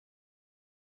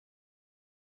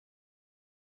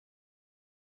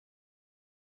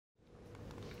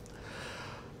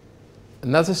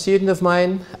Another student of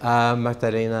mine,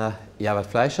 Magdalena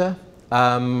Jawert-Fleischer,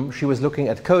 she was looking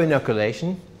at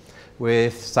co-inoculation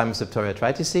with Simon septoria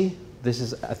triticea. This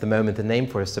is at the moment the name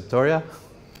for a septoria.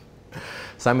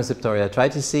 Simon septoria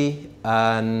triticea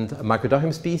and a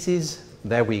Microdochium species.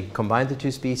 There we combined the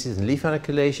two species in leaf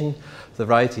inoculation. The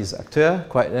variety is Acteur,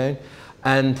 quite known.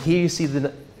 And here you see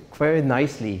very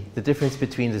nicely the difference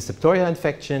between the septoria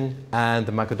infection and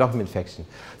the Microdochium infection.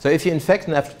 So if you infect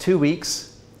and after 2 weeks,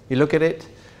 you look at it,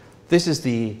 this is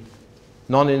the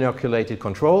non-inoculated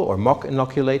control or mock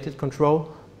inoculated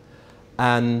control.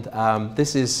 And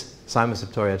this is Simon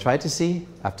septoria triticea.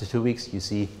 After 2 weeks, you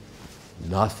see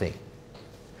nothing.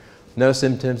 No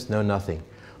symptoms, no nothing.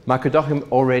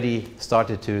 Microdochium already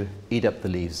started to eat up the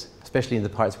leaves, especially in the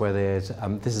parts where there's,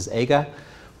 this is agar,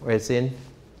 where it's in.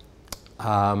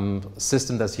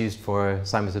 System that's used for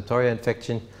Simon septoria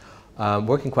infection,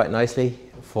 working quite nicely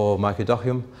for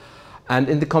Microdochium. And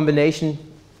in the combination,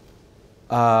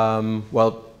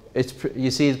 well,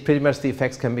 you see pretty much the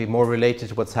effects can be more related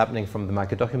to what's happening from the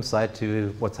Microdochium side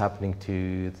to what's happening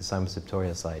to the Simon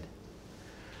septoria side.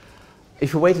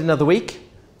 If you wait another week,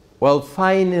 well,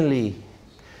 finally,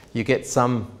 you get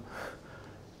some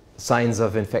signs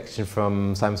of infection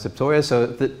from Simon septoria,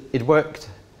 so it worked,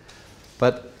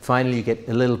 but finally you get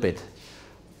a little bit.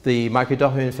 The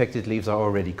Microdochium infected leaves are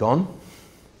already gone,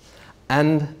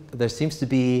 and there seems to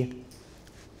be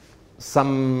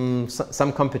some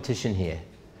competition here.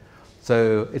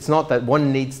 So it's not that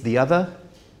one needs the other,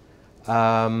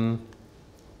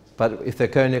 but if they're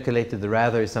co-inoculated, the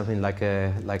rather is something like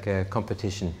a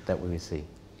competition that we see.